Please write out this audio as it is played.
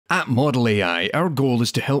At modl.ai, our goal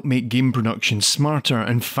is to help make game production smarter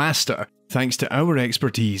and faster, thanks to our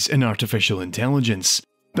expertise in artificial intelligence.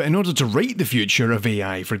 But in order to write the future of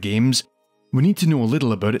AI for games, we need to know a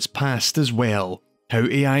little about its past as well, how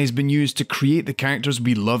AI has been used to create the characters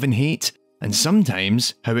we love and hate, and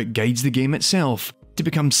sometimes how it guides the game itself to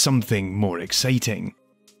become something more exciting.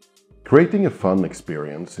 Creating a fun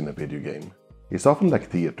experience in a video game is often like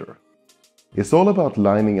theater. It's all about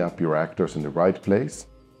lining up your actors in the right place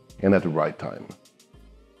and at the right time.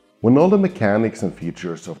 When all the mechanics and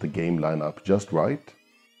features of the game line up just right,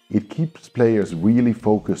 it keeps players really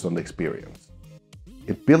focused on the experience.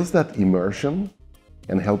 It builds that immersion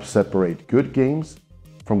and helps separate good games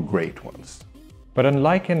from great ones. But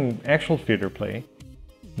unlike in actual theater play,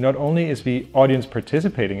 not only is the audience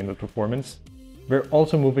participating in the performance, we're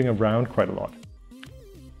also moving around quite a lot.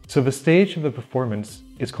 So the stage of the performance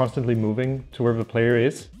is constantly moving to where the player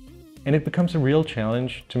is, and it becomes a real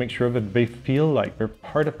challenge to make sure that they feel like they're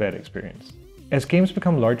part of that experience. As games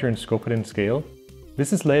become larger in scope and in scale, this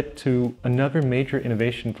has led to another major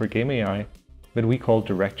innovation for game AI that we call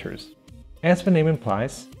directors. As the name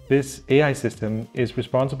implies, this AI system is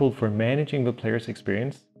responsible for managing the player's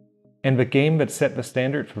experience, and the game that set the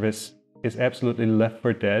standard for this is absolutely Left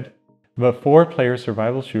 4 Dead, the 4-player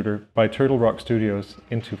survival shooter by Turtle Rock Studios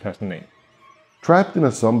in 2008. Trapped in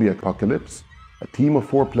a zombie apocalypse, a team of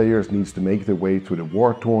 4 players needs to make their way through the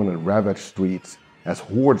war-torn and ravaged streets as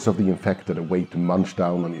hordes of the infected await to munch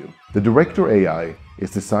down on you. The Director AI is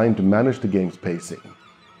designed to manage the game's pacing.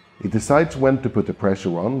 It decides when to put the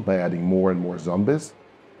pressure on by adding more and more zombies,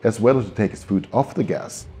 as well as to take its foot off the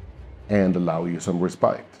gas and allow you some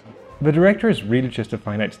respite. The Director is really just a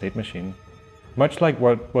finite state machine, much like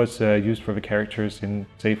what was used for the characters in,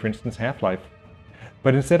 say, for instance, Half-Life.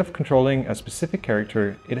 But instead of controlling a specific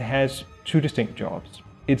character, it has 2 distinct jobs.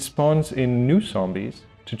 It spawns in new zombies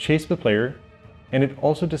to chase the player, and it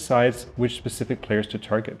also decides which specific players to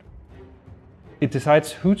target. It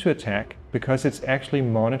decides who to attack because it's actually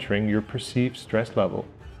monitoring your perceived stress level,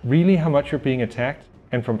 really how much you're being attacked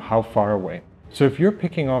and from how far away. So if you're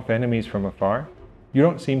picking off enemies from afar, you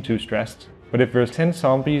don't seem too stressed. But if there's 10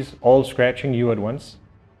 zombies all scratching you at once,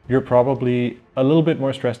 you're probably a little bit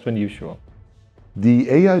more stressed than usual. The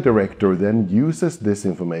AI Director then uses this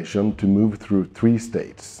information to move through 3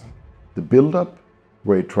 states. The build-up,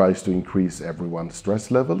 where it tries to increase everyone's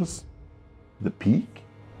stress levels. The peak,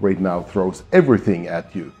 where it now throws everything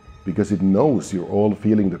at you because it knows you're all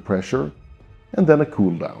feeling the pressure. And then a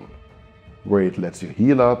cooldown, where it lets you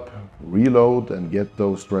heal up, reload, and get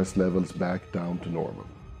those stress levels back down to normal.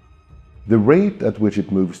 The rate at which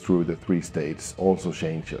it moves through the 3 states also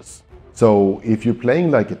changes. So if you're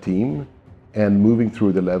playing like a team and moving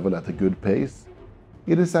through the level at a good pace,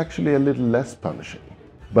 it is actually a little less punishing.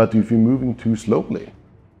 But if you're moving too slowly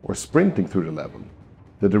or sprinting through the level,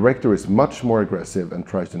 the Director is much more aggressive and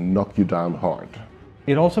tries to knock you down hard.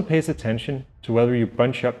 It also pays attention to whether you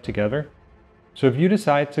bunch up together. So if you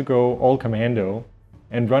decide to go all commando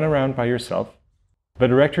and run around by yourself, the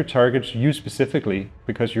Director targets you specifically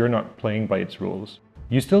because you're not playing by its rules.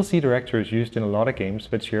 You still see Directors used in a lot of games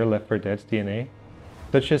that share Left 4 Dead's DNA,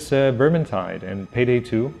 such as Vermintide and Payday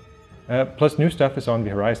 2, plus new stuff is on the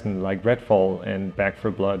horizon like Redfall and Back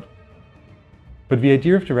 4 Blood. But the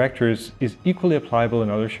idea of Directors is equally applicable in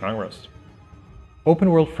other genres.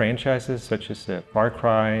 Open-world franchises such as Far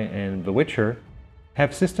Cry and The Witcher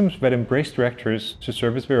have systems that embrace Directors to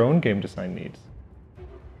service their own game design needs.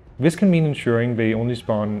 This can mean ensuring they only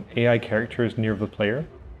spawn AI characters near the player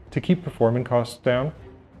to keep performance costs down,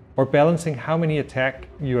 or balancing how many attack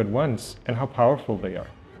you at once and how powerful they are.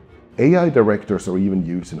 AI Directors are even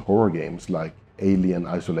used in horror games like Alien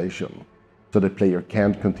Isolation, so the player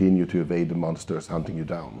can't continue to evade the monsters hunting you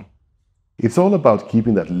down. It's all about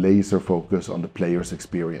keeping that laser focus on the player's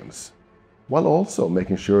experience, while also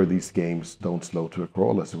making sure these games don't slow to a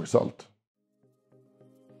crawl as a result.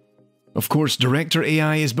 Of course, Director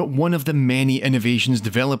AI is but one of the many innovations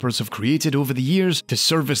developers have created over the years to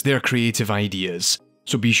service their creative ideas.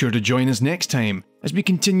 So be sure to join us next time as we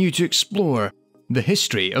continue to explore the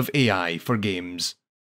history of AI for games.